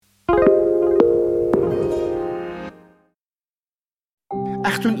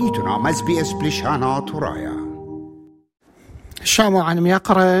أختن إيتنا مز بي اس بلشانا ترايا شامو عن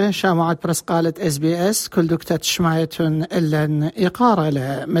ميقرة شاموعات برسقالة اس بي اس كل دكتة شمايتون إلا إقارة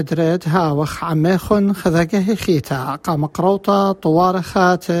لمدريد هاوخ عميخن خذقه خيتا قام قروطة طوار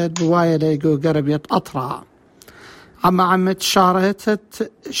خاتد بوايا ليقو قربية أطرا عمت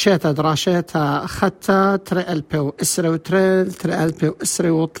شارتت شيتا دراشيتا ختا ترقلبي وإسري وتريل ترقلبي وإسري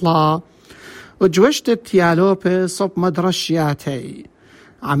وطلا وجوشتت يالوبي صب مدرشياتي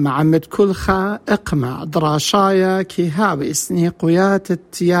عمد كلخا اقمع دراشايا كي هاوي سنيقويات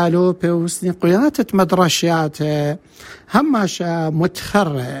يالوبي وسنيقويات مدرشيات هماشا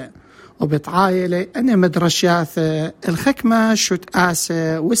متخرة وبتعايلي أنا مدرشيات الخكمة شوت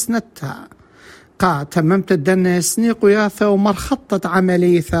آسة وسنتها قا تممت الدنة سنيقوياثة ومرخطة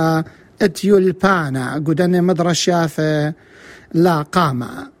عمليثة اديولبانا قدني مدرشياثة لا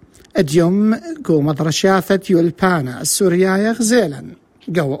قامة اديوم قو مدرشياثة يولبانا السوريايا غزيلا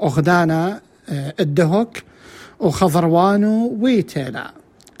قو أخدانا الدهوك وخضروانو ويتيلا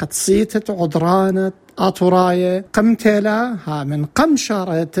قد صيتت عضرانة آطوراية قمتيلا ها من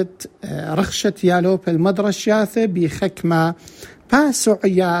قمشارتت رخشة يالوب المدرشياثة بخكمة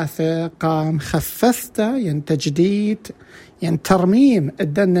باسعياثة قام خففته ين تجديد ين ترميم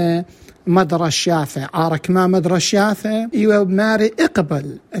الدنة مدرشياثة عارك ما مدرشياثة إيوه ماري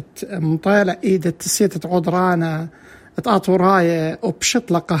اقبل مطالة إيدة تسيتت عضرانة اتاطوراية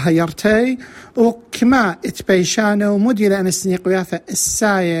وبشطلقة هيرتي وكما اتبيشانه ومدي لأن سنيقوياثة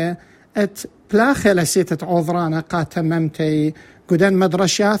الساية بلاخي لسيتت عضرانة قاتممتي قدن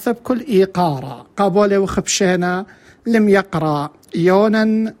مدرشياثة بكل إيقارة قابولي وخبشينا لم يقرأ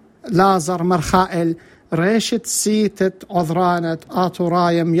يونا لازر مرخائل ريشت سيتت عضرانة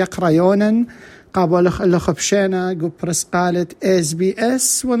آطورايم يقرأ يونا قابل خبشينا قو برسقالة اس بي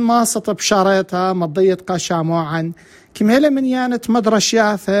اس ونماصط بشاريتها مضيت قاشاموعا كميلة من يانت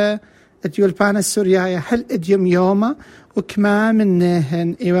مدرشياثة اتيولبانا السورياية هل اديم يوما وكما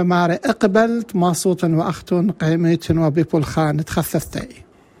منهن ايوه ماري اقبلت ماصوتا واختون قيميت وبيبول خان تخففتي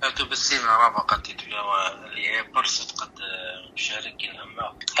أتو بالسيمة رابقة اللي هي برصت قد شاركين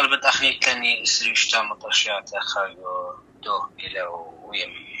أما قلبت أخني كاني إسري وشتا مدرشيات أخايو دوه إلى ويم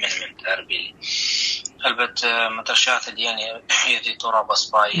من تربيل قلبت مدرشيات دياني يدي تورا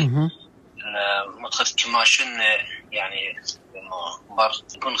بصباي مدخل كماشن يعني بار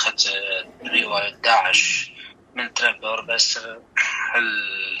يكون خد رواية داعش من تربور بس هل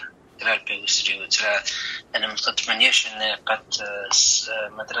تربي وسري وترى أنا متمنيش إن قد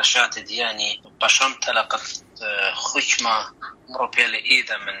مدرسات دياني بشمت لقد خشمة مربية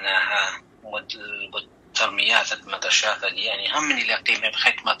لإيدا منها ترميات المدرسات دياني هم من اللي قيمة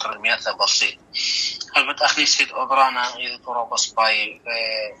بحكمة ترميات بسيط هل بتأخني سيد أبرانا إذا ترى بصباي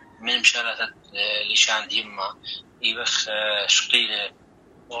من مشاركة لشان ديما يبخ شقيلة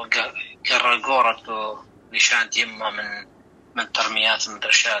وقرقورة لشان ديما من ترميات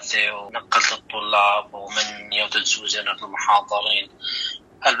المدرسات ونقلت الطلاب ومن يوت الزوزة نقل المحاضرين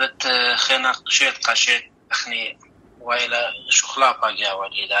هلبت خينا شيت قاشيت أخني وإلى شخلا باقيا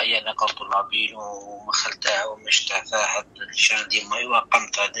وليلا هي نقل طلابين ومخلتها ومشتاثاها لشان دي ما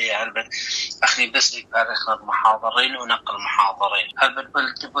يوقمتها دي هلبت أخني بس إكبارخنا المحاضرين ونقل المحاضرين هلبت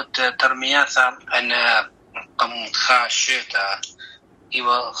بلتبت ترمياتها أنا قمت خاشيتها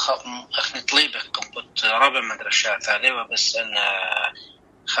إيوه أخني طليبة قمت ربع مدرسات عليه بس أنا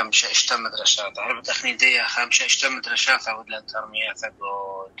 5 مدرسات عربت أخني دي 5 مدرسات ودلن ترميات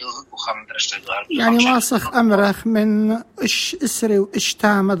دوه وخم مدرسات يعني واصخ أمرخ من إسري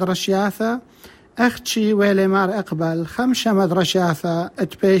وإشتا مدرسياثة أختي ويلي مار أقبل 5 مدرسياثة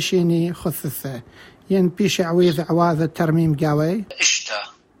اتبيشيني خثثة ين بيش عويذ عواذ الترميم قاوي إشتا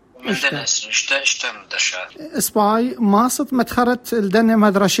من دنس إشتا مدرسات إسباي ماصط متخرت الدنيا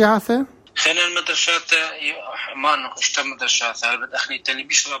مدرسياثة خلال المدرسات ما نخشت مدرسات هل أخني تاني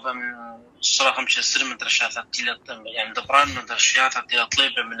بيشرب من صراحة مش السر مدرسات تلا يعني دبران مدرسات تلا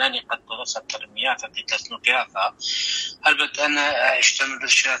طلبة مناني قد درست ترميات تلا سنوكياتها هل أنا عشت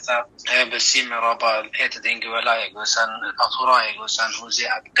مدرسات بسيمة رابع الحياة دينج ولاية جوسان أطوراي جوسان هوزي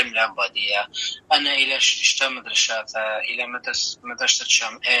قملة بادية أنا إلى عشت مدرسات إلى مدرسة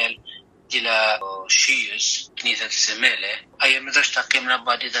شامل إلى شيوس كنيسة السمالة أي مدرسة قيمنا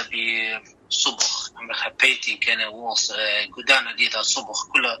بعد بصبخ عمرها بيتين كان ووص قدانا ديتا صبخ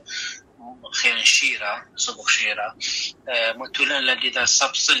كلها خير شيرة صبخ شيرة متولان لديتا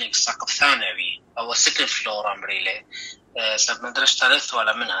سابسلينك سقف ثانوي أو سكن فلور أمريلي سب مدرسة ثالث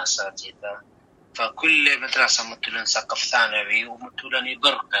ولا منها ساتيتا فكل مدرسة متولان سقف ثانوي ومتولان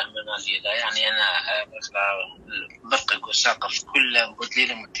برقة من هذه يعني أنا برقة وسقف كله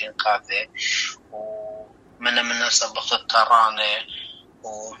بدليل متين قاذة ومن الناس بخط ترانة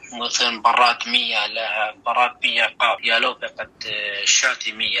ومثلا براد 100 لها براد 100 يا لو قد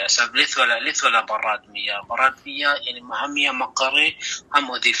شاتي 100 سب لث ولا براد 100 يعني مهمية مقري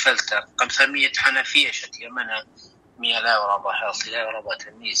هم ذي فلتر 500 حنفية شتي منها 100 لا وربع حاصل لا وربع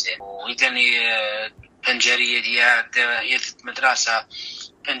تميزة وإذني بنجرية ديات يثت مدرسة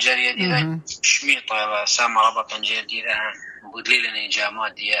بنجرية ديها شميطة سامة ربع بنجرية ديها بدليلني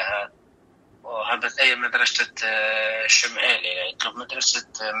جامات ديها وهبت أي مدرسة شمعالي يعني مدرسة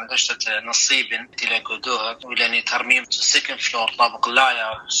نصيب تلاقوا دوها ولاني ترميم سكن فلور طابق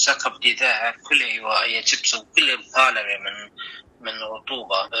لايا سقف ديها كله أي جبس وكله مطالبة من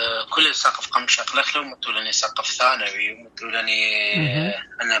رطوبة كل سقف قمشة قلخلو متولاني سقف ثانوي ومتولاني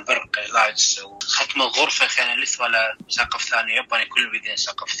أنا برق لايتس وختم غرفة خيانا لث ولا سقف ثانوي يباني كل بدين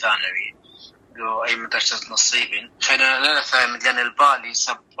سقف ثانوي لو أي مدرسة نصيبين خينا لا ثاني مديان البالي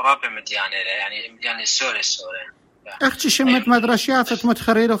سب رابع مديان يعني مديان السوري أختي شمت مدرسيات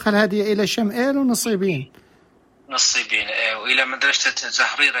متخريلو خل هذه إلى شمئيل ونصيبين وإلى مدرسة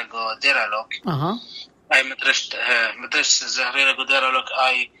زهريرة جو ديرالوك أي مدرسة زهريرة جو ديرالوك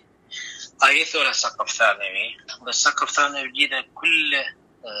أي ثورة سقف ثانوي بس سقف ثانوي جديدة كل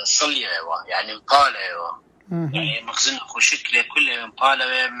صلية يعني مقالة يعني مخزن وشكله كله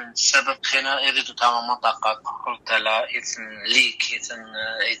مقالة من سبب خنا إذا تتعامل منطقة قلت لا إذن ليك إذن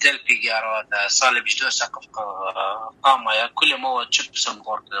يدلبي جارات صار بيجدو سقف قامة كل ما تشوف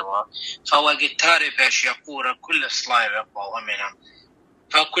سنبورت فهو قتاري باش يقورة كل سلايف يقوى ومنها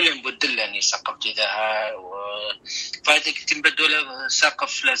فكلهم بدلني سقف جدها فايتك تنبدو له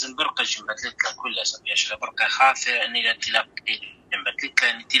سقف لازم برقة جنبت لك كلها سبيش برقة خافة أني لا تلاقي جنبت لك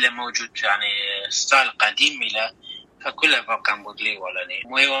لأن تلا موجود يعني ستايل قديم إلى فكلها برقة مبدلي ولا ني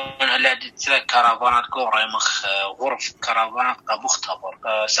ويوان هلا تلاقي كرافانات كورة مخ غرف كرافانات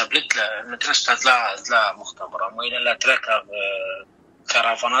مختبر سبلت له مدرسة لا مختبرة وإلا لا تركب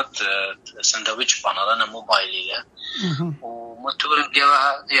كرافانات سندويتش بانا أنا موبايلي ومتور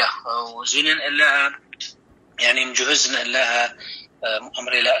جواها وزينن لها يعني مجهزن لها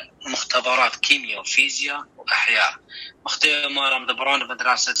أمر لا مختبرات كيمياء وفيزياء وأحياء مختبر مدبران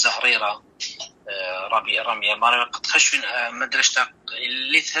مدرسة زهريرة رمية ما قد خشن مدرسة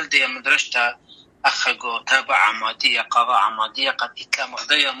اللي تهدي مدرسة أخذوا تابع عمادية قضاء عمادية قد إتلا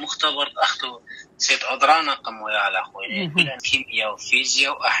مخدية مختبر أخذوا سيد عذرانا قموا يا الأخوين كلها كيمياء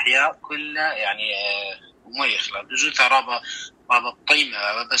وفيزياء وأحياء كلها يعني ما يخلق جزء رابع قيمة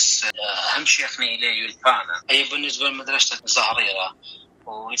بس أهم شيء أخني إليه يلفانا أي بالنسبة لمدرسة زهريرة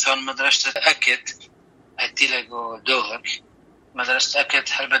ويثان مدرسة أكد أتيلقوا دوهر مدرسة أكد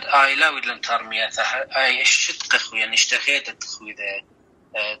هلبد لا ويدلن ترمية أي الشتق خويا نشتخيت التخوي ذا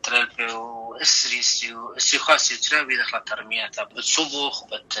ترلبي وإسري خاصي ترابي دخل ترمية بتصبخ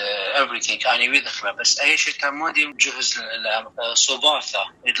everything يعني بيدخل بس أي شيء كمودي مجهز صباثة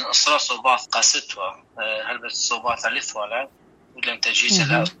يدلن أسرى صباث قاستها هلبد صباثة لثوالة ولم تجهيز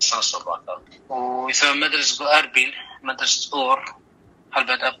لها أسرى صباثة ويثان مدرسة أربيل مدرسة أور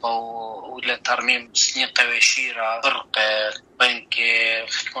هلبد أبا ولا ترميم سنين قواشيرة فرق بنك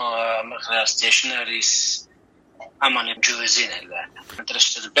خدمة ستيشنريس أماني مجوزين هلا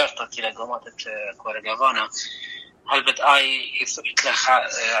مدرسة البرطة تلا قومات كورجافانا هلبت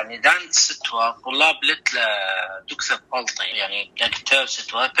يعني دان ستوا طلاب لتلا تكسب بلطي يعني كتاب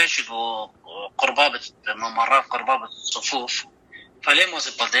ستوا بيشبوا قربابة ممرات قربابة الصفوف فليه ما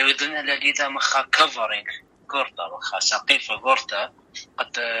زبط يودن الذي ذا مخا كفرينج كورتا مخا سقيفة كورتا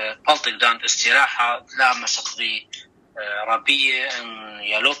قد بلطي دان استراحة لا مسقضي ربية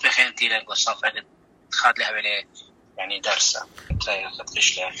يلوبي خينتي لك وصافة خاد لها بلي يعني درسة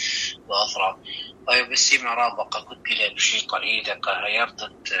تفتش له وأثرى بس مرابقة قلت لي بشيء قليل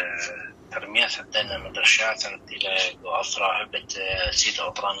غيرت ترميات الدنيا مدرسات إلى وأثرى هبت سيد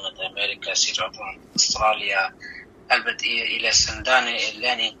عطران أمريكا سيد عطران أستراليا هبت إلى سنداني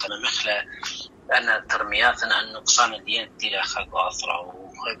اللاني قنا مخلة أن ترميات أن نقصان الدين إلى خلق وأثرى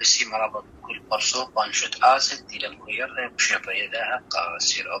بس مرابقة كل برصوق وانشد آسد إلى مغير بشيء بيدها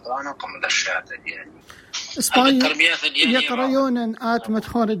سيد عطران ومدرسات يعني يقريون آت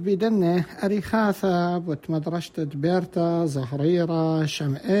مدخولت بيدنه أريخاثة مدرسة بيرتا زهريرة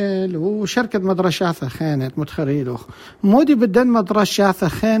شمئيل وشركة مدرسة خانت متخريلوخ مودي بدن مدرسة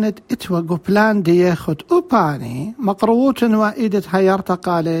خانت اتوقو بلان دياخد أوباني مقروط وإيدت هيرتا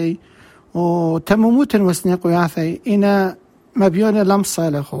قالي وتموموت وسنيقو ياثي إنا مبيون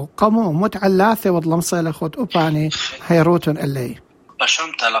لمصالخو قمو متعلاثي ودلمصالخو أوباني هيروتن اللي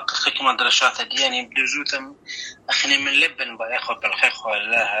بشمت على حكمة درشات دياني بدوزوتم أخني من لبن بأخذ بالخيخ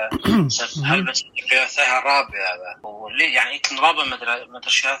ولا هل بس قياسها رابعة وليه يعني كن رابع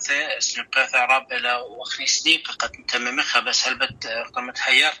مدرشاتها اسم قياسها رابعة وأخني سنيقة قد تممخها بس هل بت قمت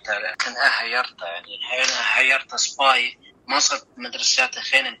حيرتها كان حيرتها يعني حيرتها سباي ما صرت مدرساتها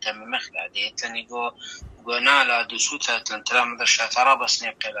خين تممخها دي تاني قنالا دوسوتها تنتلا مدرسات رابع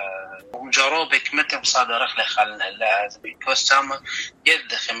سنيقة ومجاروبك متى بصادر رخلة خلنا لا بيكوس تام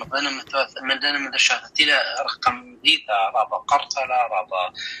يدخل مدنا مدرسات تلا رقم ديتا رابع قرطة لا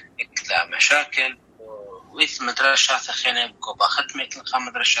رابع إكلا مشاكل وإث مدرسات خينا بقوبا ختمت الخام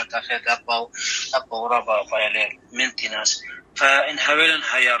مدرسات خير أبا ورابع بايلين منتناس فإن هاويلن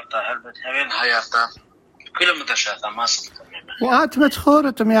هيارتا هل بتهاويلن هيارتا كل مدرسات ما صدق وآت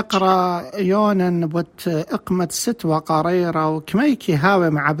متخورتم يقرأ يونن بوت إقمة ست وقريرة وكميكي هاوي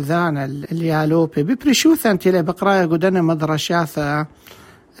مع بذان اليالوبي ببريشوثا تيلي بقرايا قدنا مدرشاثة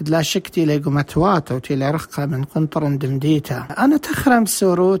دلا شكتي لي قمتوات وتيلي رخة من قنطر دمديتا أنا تخرم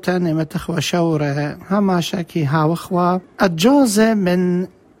سوروتا نما تخوى شورة هما شاكي هاوخوة الجوزة من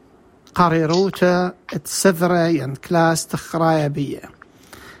قريروتا تسذرة ين كلاس تخرايا بيه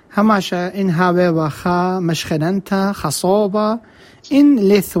هماشا إن هاوي وخا مشخننتا خصوبة إن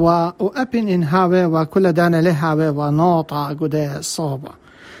لثوى وأبن إن هاوي وكل دانا لهاوي ونوطة قد صوبة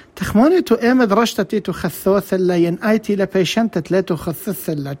تخموني تو إيمد رشتا تيتو خثوث اللي ين آيتي لبيشنت تلاتو خثث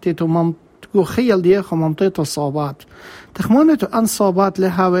اللي تيتو ممتقو خيال ديخو ممطيتو صوبات تخموني تو أن صوبات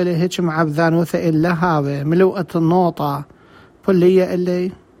لهاوي لهيش معبذانوثة إلا هاوي ملوءة النوطة كلية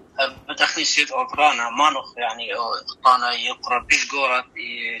اللي بدخني سيد أوبرانا مانوخ يعني أنا يقرأ بالجورة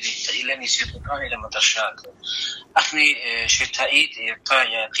إلى نسيت أوبرانا إلى مدرشات أخني شتائيد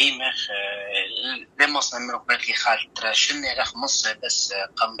يطايا قيمة بمصنع من قبل خارج تراشن يخ مصر بس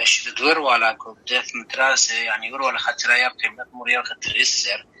قم بشر دور ولا كودث مدرسة يعني يقول ولا خاطر يقيم مريض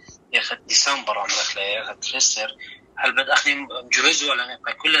تريسر ياخد ديسمبر عمرك لا ياخد تريسر هل بد أخني جوز ولا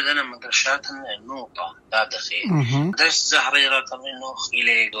نقطة كل ذا مدرسات النقطة لا دخيل مدرسة زهريرة طبعاً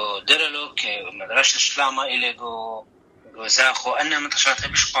إلى درلوك مدرسة إسلامة إلى جو زاخو أن مدرسات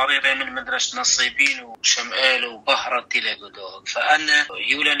بش قريبة من مدرسة نصيبين وشمال وبهرة إلى جو فأنا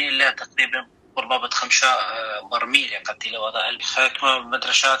يولني لا تقريبا قرابة 5 برميل قتيل وضع الحكمة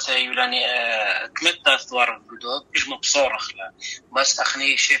مدرسات يولاني كمتة ثوار جدود مش مبصورخ لا بس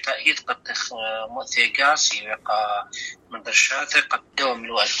أخني شيء تأييد قد مثيقاس يبقى مدرسات قد دوم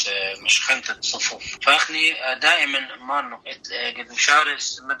الوقت مش خنت الصفوف فأخني دائما ما نقيت قد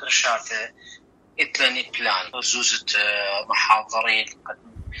مشارس مدرسات إتلاني بلان زوزة محاضرين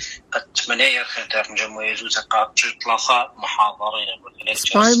قد مناير خلتها نجمع يزوزة قاد ثلاثة محاضرين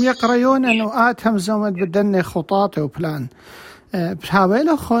سبايم يقرأون أنه آتهم زومد بدني خطاطي وبلان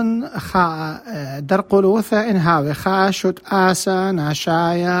بحاول خن خا درقلوثة إن هاوي خاشت آسا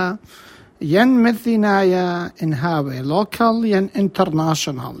ناشايا ين مثينايا إن هاوي لوكال ين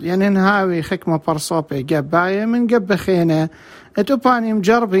انترناشنال ين إن هاوي خكمة برصوبي جباية من جب خينة اتوباني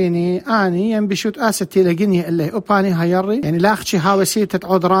مجربيني اني ين بشوت آستي لقيني اللي اوباني هيري يعني لاخشي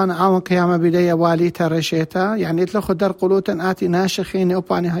هاوسيتة عذران عاون قيامة بداية واليتا رشيتا يعني اتلخو در قلوتا آتي ناشخيني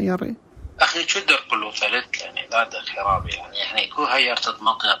اوباني هيري أخني شو در قلوتا لت يعني لا در خرابي يعني كو هيرت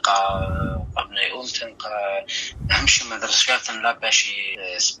المنطقة قبل يوم تنقى أهمش مدرسات لا باشي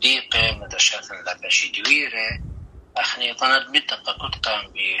سبيقة مدرسات لا باشي دويرة أخني طند منطقة كنت قام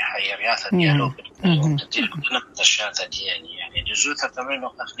بحيريات ديالوج تدير كلنا مدرسات يعني جزوتها تمرين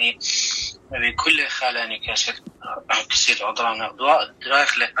أخني بكل خلاني كسيد عذران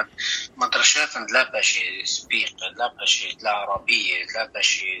داخل مدرسات لا باشي سبيق لا باشي لا عربية لا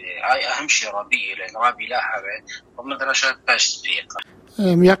باشي أهم شيء عربية لأن عربي لا حاجة ومدرسات باش سبيق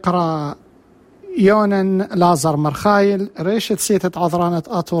يقرأ يونن لازر مرخايل ريشت سيتة عذرانة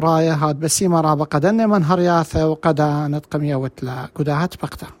أطورايا هاد بسيمة رابا قدن من هرياثة وقدانت قمية وتلا قداهات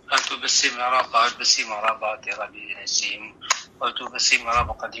بقتا أتو بسيمة رابا تغبي نسيم أتو بسيمة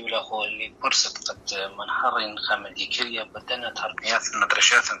رابا قد يولاخو اللي برسط قد منحرين خامدي كريا بدنا تهرميات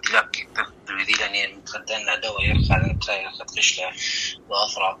المدرسات انتلاقي تبدي لاني متخدنا دوائر خالنا ترايا قد خشلة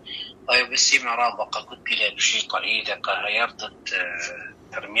وأثرى أيو بسيمة رابا قد بلا بشي قليلة قهيرتت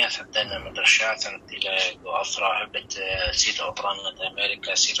ترميات عندنا مدرسات إلى أسرع هبت سيد عطران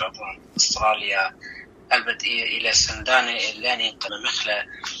أمريكا سيد عطران أستراليا هبت إلى سندانة اللاني قنا مخلة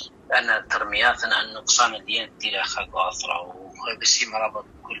أنا ترميات أن نقصان الدين إلى خلق أسرع وبسي مرابط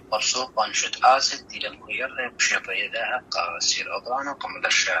كل برصوب وانشد آسد إلى مغير بشيط يدها سيد عطران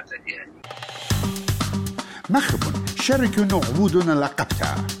ومدرسات يعني مخبون شاركونا عبودنا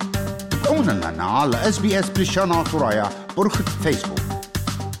لقبتها تابعونا لنا على SBS بلشان عطرايا برخة فيسبوك